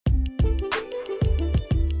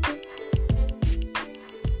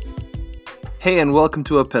Hey, and welcome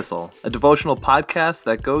to Epistle, a devotional podcast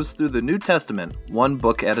that goes through the New Testament one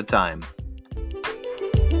book at a time.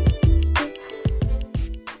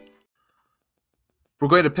 We're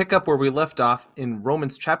going to pick up where we left off in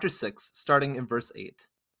Romans chapter 6, starting in verse 8.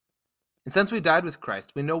 And since we died with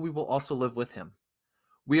Christ, we know we will also live with him.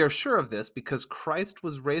 We are sure of this because Christ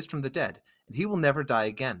was raised from the dead, and he will never die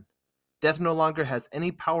again. Death no longer has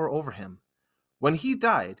any power over him. When he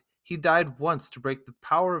died once to break the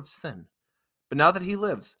power of sin. But now that he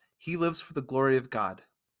lives for the glory of God.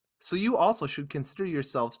 So you also should consider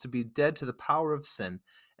yourselves to be dead to the power of sin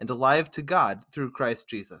and alive to God through Christ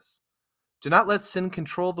Jesus. Do not let sin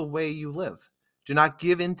control the way you live. Do not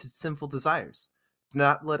give in to sinful desires. Do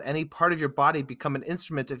not let any part of your body become an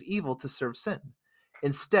instrument of evil to serve sin.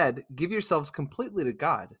 Instead, give yourselves completely to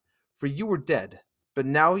God, for you were dead, but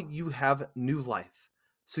now you have new life.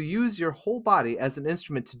 So use your whole body as an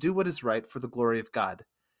instrument to do what is right for the glory of God.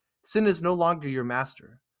 Sin is no longer your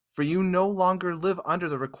master, for you no longer live under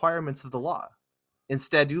the requirements of the law.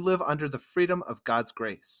 Instead, you live under the freedom of God's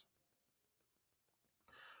grace.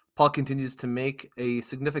 Paul continues to make a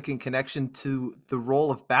significant connection to the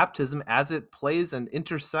role of baptism as it plays and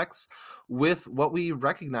intersects with what we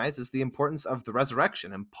recognize as the importance of the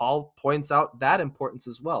resurrection. And Paul points out that importance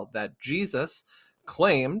as well, that Jesus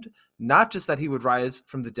claimed not just that he would rise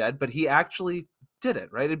from the dead, but he actually did it,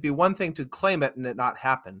 right? It'd be one thing to claim it and it not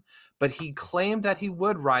happen, but he claimed that he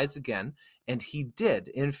would rise again, and he did,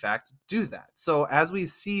 in fact, do that. So as we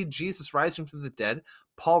see Jesus rising from the dead,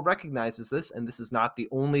 Paul recognizes this, and this is not the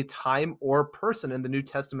only time or person in the New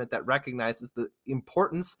Testament that recognizes the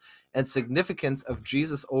importance and significance of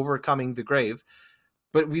Jesus overcoming the grave.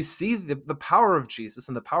 But we see the power of Jesus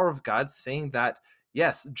and the power of God saying that,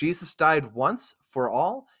 yes, Jesus died once for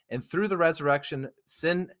all, and through the resurrection,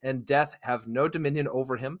 sin and death have no dominion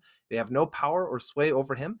over him. They have no power or sway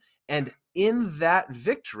over him. And in that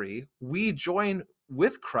victory, we join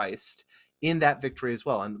with Christ in that victory as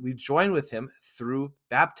well. And we join with him through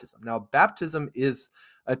baptism. Now, baptism is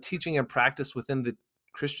a teaching and practice within the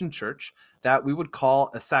Christian church that we would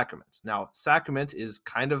call a sacrament. Now, sacrament is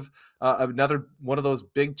kind of another one of those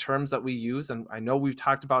big terms that we use. And I know we've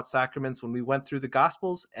talked about sacraments when we went through the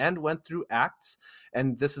Gospels and went through Acts.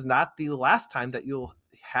 And this is not the last time that you'll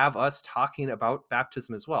have us talking about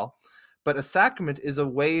baptism as well. But a sacrament is a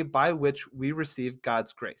way by which we receive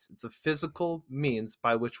God's grace. It's a physical means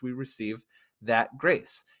by which we receive that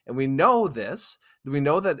grace. And we know this. We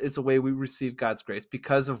know that it's a way we receive God's grace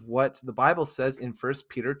because of what the Bible says in 1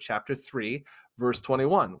 Peter chapter 3, verse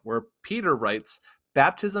 21, where Peter writes,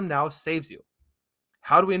 "Baptism now saves you."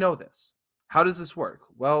 How do we know this? How does this work?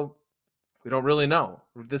 Well, we don't really know.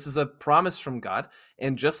 This is a promise from God.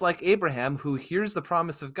 And just like Abraham, who hears the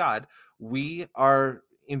promise of God, we are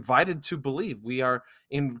invited to believe. We are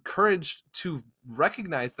encouraged to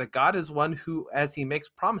recognize that God is one who, as he makes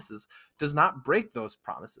promises, does not break those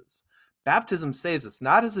promises. Baptism saves us,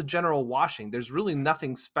 not as a general washing. There's really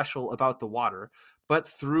nothing special about the water, but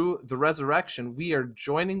through the resurrection, we are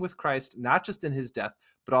joining with Christ, not just in his death,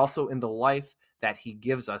 but also in the life that he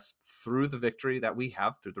gives us through the victory that we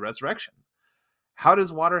have through the resurrection. How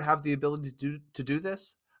does water have the ability to do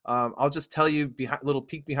this? I'll just tell you a little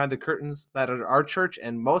peek behind the curtains that at our church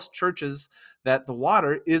and most churches that the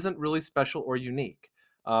water isn't really special or unique.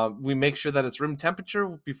 We make sure that it's room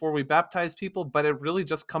temperature before we baptize people, but it really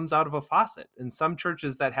just comes out of a faucet. In some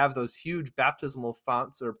churches that have those huge baptismal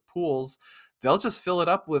founts or pools, they'll just fill it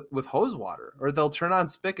up with hose water, or they'll turn on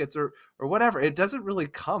spigots or whatever. It doesn't really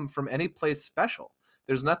come from any place special.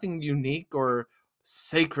 There's nothing unique or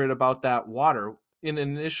sacred about that water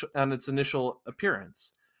on its initial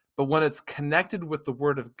appearance. But when it's connected with the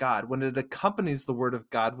Word of God, when it accompanies the Word of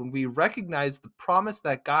God, when we recognize the promise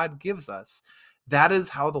that God gives us, that is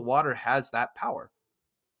how the water has that power.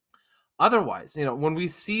 Otherwise, when we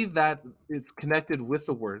see that it's connected with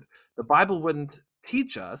the Word, the Bible wouldn't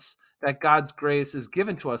teach us that God's grace is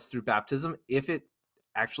given to us through baptism if it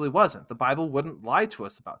actually wasn't. The Bible wouldn't lie to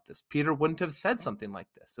us about this. Peter wouldn't have said something like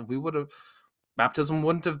this, and baptism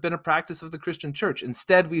wouldn't have been a practice of the Christian church.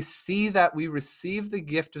 Instead, we see that we receive the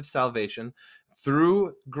gift of salvation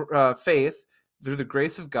through faith, through the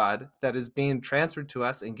grace of God that is being transferred to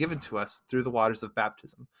us and given to us through the waters of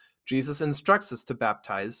baptism. Jesus instructs us to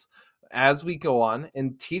baptize as we go on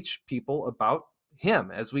and teach people about him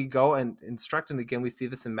as we go and instruct. And again, we see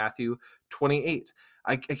this in Matthew 28.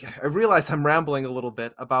 I realize I'm rambling a little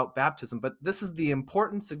bit about baptism, but this is the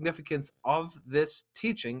important significance of this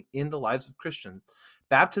teaching in the lives of Christians.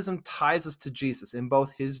 Baptism ties us to Jesus in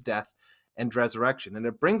both his death and resurrection. And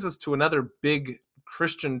it brings us to another big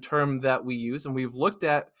Christian term that we use, and we've looked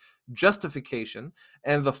at justification,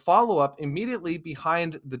 and the follow-up immediately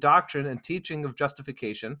behind the doctrine and teaching of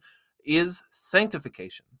justification is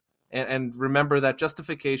sanctification. And remember that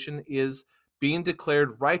justification is being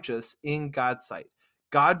declared righteous in God's sight.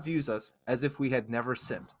 God views us as if we had never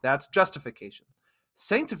sinned. That's justification.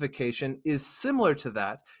 Sanctification is similar to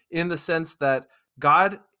that in the sense that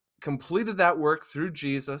God completed that work through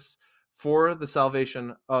Jesus for the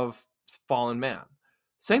salvation of fallen man.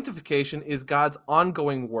 Sanctification is God's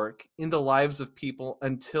ongoing work in the lives of people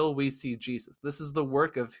until we see Jesus. This is the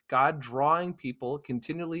work of God drawing people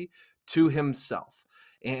continually to himself.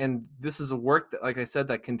 And this is a work that, like I said,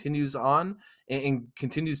 that continues on and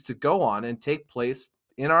continues to go on and take place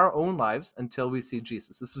in our own lives until we see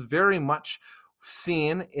Jesus. This is very much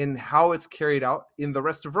seen in how it's carried out in the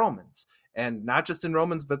rest of Romans, and not just in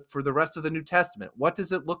Romans, but for the rest of the New Testament. What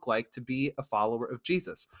does it look like to be a follower of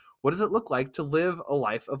Jesus? What does it look like to live a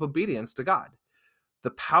life of obedience to God?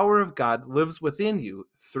 The power of God lives within you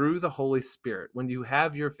through the Holy Spirit. When you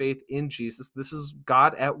have your faith in Jesus, this is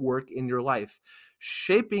God at work in your life,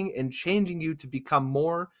 shaping and changing you to become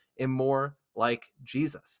more and more like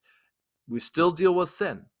Jesus. We still deal with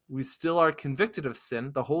sin. We still are convicted of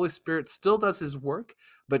sin. The Holy Spirit still does his work,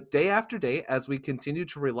 but day after day, as we continue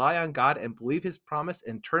to rely on God and believe his promise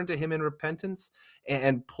and turn to him in repentance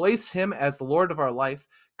and place him as the Lord of our life,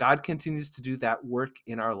 God continues to do that work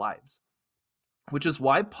in our lives. Which is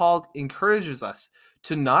why Paul encourages us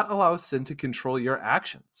to not allow sin to control your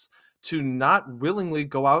actions, to not willingly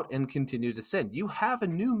go out and continue to sin. You have a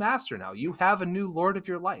new master now. You have a new Lord of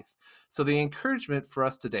your life. So the encouragement for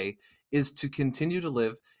us today is to continue to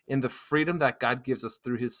live in the freedom that God gives us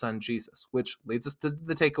through his son, Jesus, which leads us to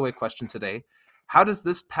the takeaway question today. How does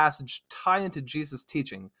this passage tie into Jesus'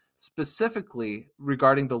 teaching, specifically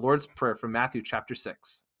regarding the Lord's Prayer from Matthew chapter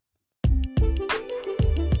 6?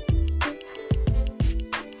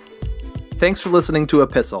 Thanks for listening to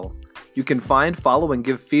Epistle. You can find, follow, and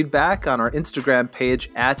give feedback on our Instagram page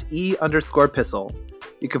at @e_pistle.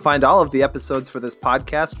 You can find all of the episodes for this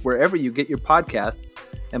podcast wherever you get your podcasts,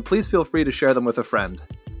 and please feel free to share them with a friend.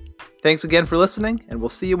 Thanks again for listening, and we'll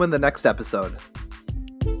see you in the next episode.